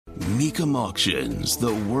Mecum Auctions,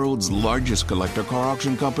 the world's largest collector car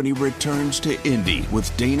auction company, returns to Indy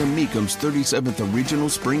with Dana Mecum's 37th Regional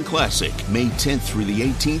Spring Classic, May 10th through the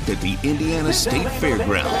 18th at the Indiana State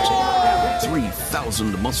Fairgrounds.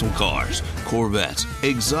 3,000 muscle cars, Corvettes,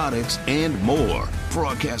 exotics, and more.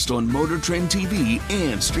 Broadcast on Motor Trend TV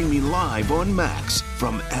and streaming live on Max.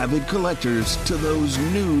 From avid collectors to those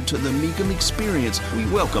new to the Mecum experience, we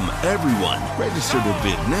welcome everyone. Register to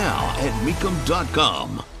bid now at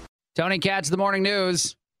Mecum.com. Tony Katz, The Morning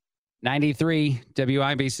News, 93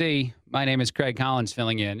 WIBC. My name is Craig Collins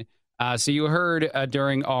filling in. So you heard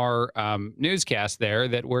during our newscast there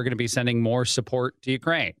that we're going to be sending more support to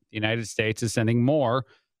Ukraine. The United States is sending more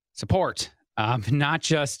support, not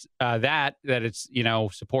just that it's,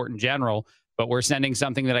 support in general, but we're sending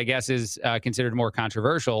something that I guess is considered more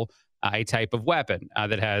controversial, a type of weapon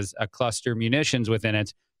that has a cluster munitions within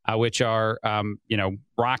it, which are,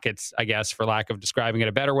 rockets, I guess, for lack of describing it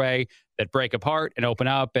a better way, that break apart and open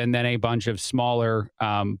up, and then a bunch of smaller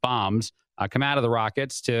bombs come out of the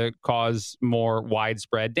rockets to cause more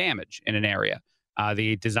widespread damage in an area.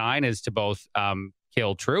 The design is to both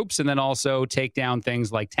kill troops and then also take down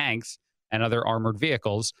things like tanks and other armored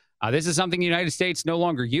vehicles. This is something the United States no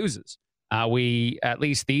longer uses. We, at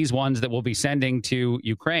least these ones that we'll be sending to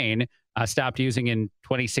Ukraine, stopped using in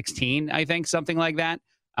 2016, I think, something like that.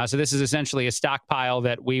 So this is essentially a stockpile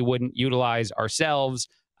that we wouldn't utilize ourselves.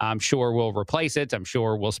 I'm sure we'll replace it. I'm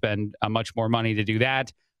sure we'll spend much more money to do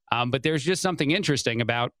that. But there's just something interesting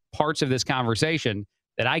about parts of this conversation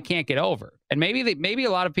that I can't get over. And maybe a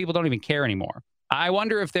lot of people don't even care anymore. I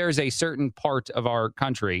wonder if there's a certain part of our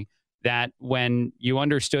country that when you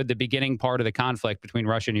understood the beginning part of the conflict between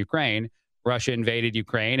Russia and Ukraine, Russia invaded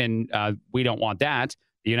Ukraine, and we don't want that.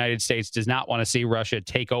 The United States does not want to see Russia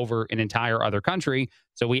take over an entire other country.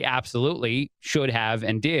 So we absolutely should have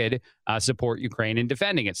and did support Ukraine in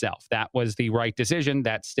defending itself. That was the right decision.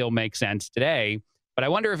 That still makes sense today. But I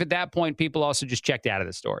wonder if at that point, people also just checked out of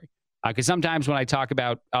the story. Because sometimes when I talk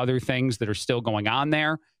about other things that are still going on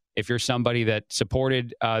there, if you're somebody that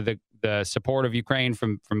supported the support of Ukraine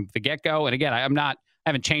from the get-go, and again, I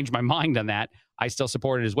haven't changed my mind on that. I still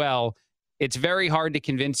support it as well. It's very hard to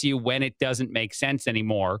convince you when it doesn't make sense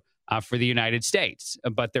anymore for the United States.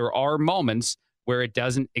 But there are moments where it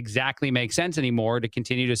doesn't exactly make sense anymore to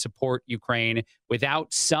continue to support Ukraine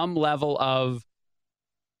without some level of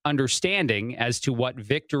understanding as to what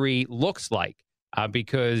victory looks like,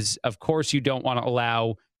 because of course you don't want to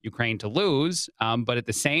allow Ukraine to lose, but at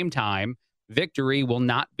the same time, victory will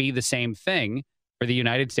not be the same thing for the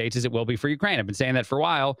United States as it will be for Ukraine. I've been saying that for a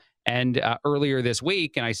while, and earlier this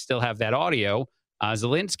week, and I still have that audio,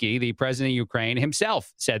 Zelensky, the president of Ukraine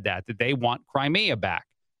himself, said that they want Crimea back.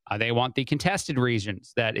 They want the contested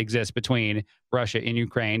regions that exist between Russia and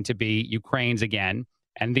Ukraine to be Ukraine's again.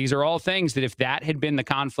 And these are all things that if that had been the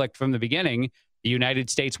conflict from the beginning, the United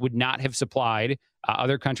States would not have supplied,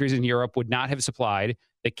 other countries in Europe would not have supplied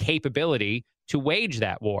the capability to wage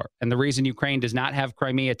that war. And the reason Ukraine does not have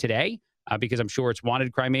Crimea today, because I'm sure it's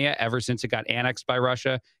wanted Crimea ever since it got annexed by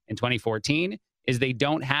Russia in 2014, is they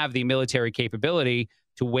don't have the military capability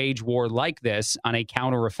to wage war like this on a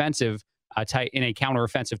counteroffensive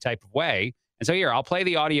type of way. And so here, I'll play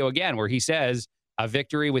the audio again where he says a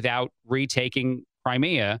victory without retaking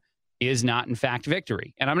Crimea is not, in fact,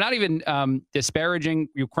 victory. And I'm not even disparaging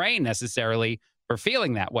Ukraine necessarily for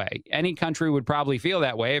feeling that way. Any country would probably feel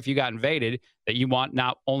that way if you got invaded, that you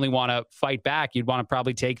not only want to fight back, you'd want to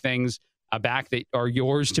probably take things back that are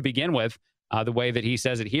yours to begin with, the way that he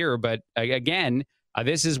says it here. But again,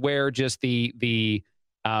 this is where just the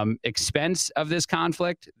expense of this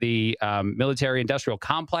conflict, the military-industrial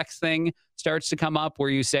complex thing starts to come up, where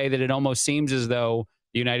you say that it almost seems as though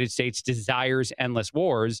the United States desires endless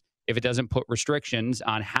wars if it doesn't put restrictions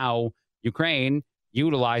on how Ukraine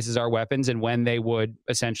utilizes our weapons and when they would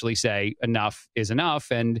essentially say enough is enough.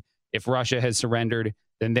 And if Russia has surrendered,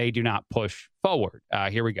 then they do not push forward.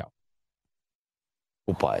 Here we go.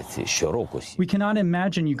 We cannot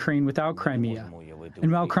imagine Ukraine without Crimea.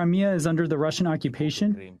 And while Crimea is under the Russian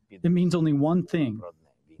occupation, it means only one thing: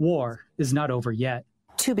 war is not over yet.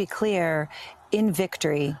 To be clear, in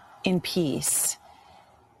victory, in peace,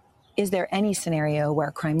 is there any scenario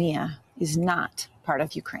where Crimea is not part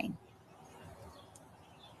of Ukraine?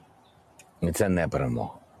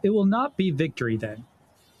 It will not be victory then.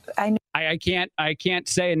 I can't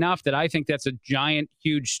say enough that I think that's a giant,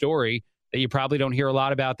 huge story that you probably don't hear a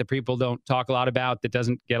lot about, that people don't talk a lot about, that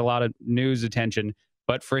doesn't get a lot of news attention.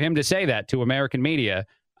 But for him to say that to American media,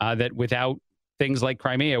 that without things like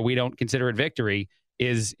Crimea, we don't consider it victory,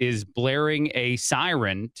 is blaring a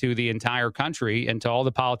siren to the entire country and to all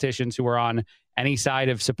the politicians who are on any side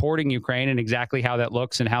of supporting Ukraine and exactly how that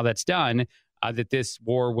looks and how that's done, that this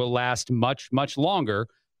war will last much, much longer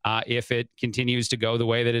if it continues to go the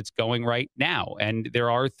way that it's going right now. And there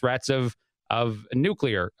are threats of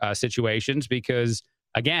nuclear situations because,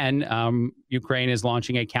 again, Ukraine is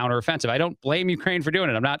launching a counteroffensive. I don't blame Ukraine for doing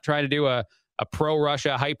it. I'm not trying to do a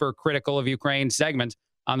pro-Russia, hyper-critical of Ukraine segment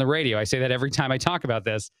on the radio. I say that every time I talk about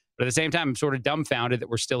this. But at the same time, I'm sort of dumbfounded that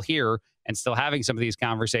we're still here and still having some of these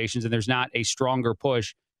conversations, and there's not a stronger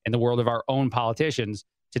push in the world of our own politicians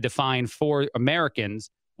to define for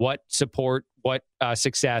Americans what support, what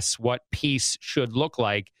success, what peace should look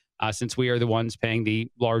like, since we are the ones paying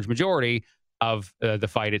the large majority of the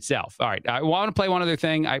fight itself. All right, I want to play one other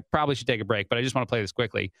thing. I probably should take a break, but I just want to play this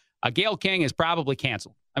quickly. Gayle King is probably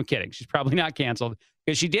canceled. I'm kidding. She's probably not canceled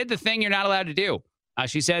because she did the thing you're not allowed to do.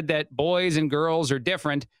 She said that boys and girls are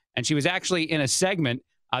different, and she was actually in a segment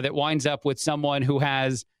that winds up with someone who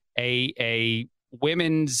has a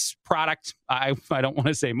women's product. I don't want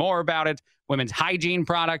to say more about it. Women's hygiene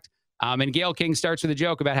product. And Gayle King starts with a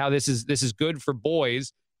joke about how this is good for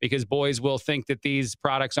boys because boys will think that these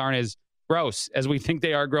products aren't as gross as we think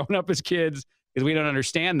they are growing up as kids because we don't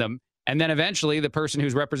understand them. And then eventually the person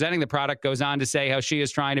who's representing the product goes on to say how she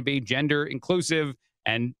is trying to be gender inclusive.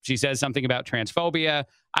 And she says something about transphobia.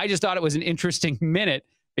 I just thought it was an interesting minute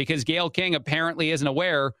because Gayle King apparently isn't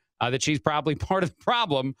aware that she's probably part of the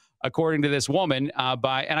problem, according to this woman.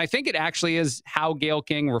 And I think it actually is how Gayle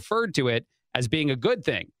King referred to it as being a good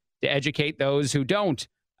thing to educate those who don't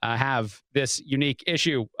have this unique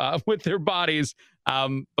issue with their bodies.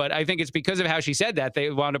 But I think it's because of how she said that they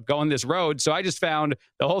wound up going this road. So I just found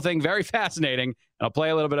the whole thing very fascinating. And I'll play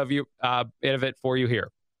a little bit of it for you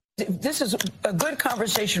here. This is a good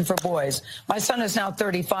conversation for boys. My son is now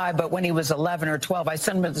 35, but when he was 11 or 12, I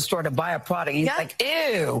sent him to the store to buy a product. He's like,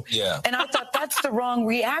 ew. Yeah. And I thought that's the wrong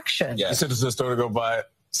reaction. Yeah. You sent us to the store to go buy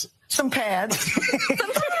some pads.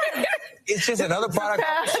 It's just another product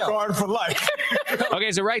scarred for life.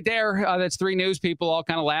 Okay, so right there, that's three news people all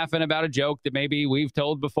kind of laughing about a joke that maybe we've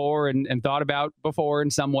told before and thought about before in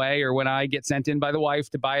some way, or when I get sent in by the wife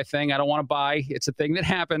to buy a thing I don't want to buy. It's a thing that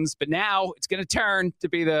happens, but now it's going to turn to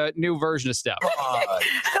be the new version of stuff.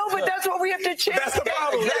 No, but that's what we have to change. That's the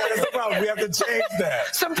problem. Yeah, that's the problem. We have to change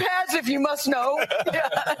that. Some pads, if you must know. Yeah.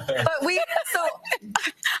 But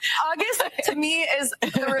August, to me, is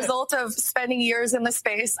the result of spending years in the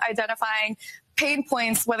space identifying pain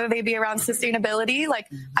points, whether they be around sustainability. Like,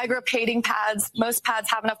 I grew up hating pads. Most pads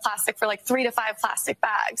have enough plastic for like 3 to 5 plastic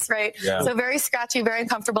bags, right? Yeah. So very scratchy, very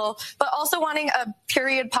uncomfortable, but also wanting a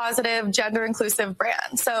period positive, gender inclusive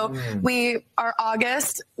brand. So we are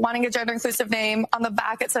August, wanting a gender inclusive name. On the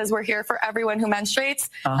back, it says we're here for everyone who menstruates.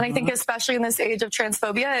 And I think especially in this age of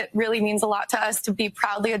transphobia, it really means a lot to us to be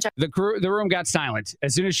proudly a gender. The room got silent.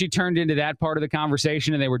 As soon as she turned into that part of the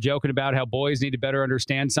conversation and they were joking about how boys need to better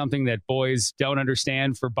understand something that boys don't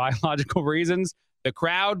understand for biological reasons, the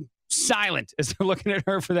crowd silent as they're looking at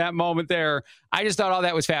her for that moment there. I just thought all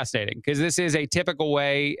that was fascinating because this is a typical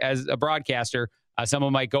way as a broadcaster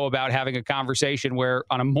someone might go about having a conversation where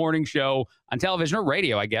on a morning show on television or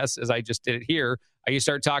radio, I guess, as I just did it here, you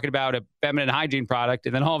start talking about a feminine hygiene product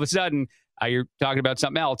and then all of a sudden you're talking about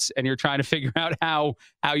something else and you're trying to figure out how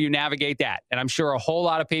you navigate that. And I'm sure a whole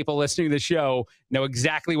lot of people listening to the show know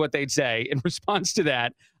exactly what they'd say in response to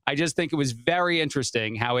that. I just think it was very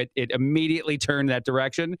interesting how it immediately turned that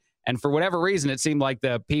direction. And for whatever reason, it seemed like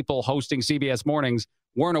the people hosting CBS Mornings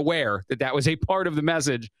weren't aware that that was a part of the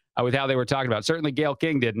message with how they were talking about it. Certainly Gayle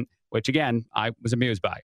King didn't, which, again, I was amused by.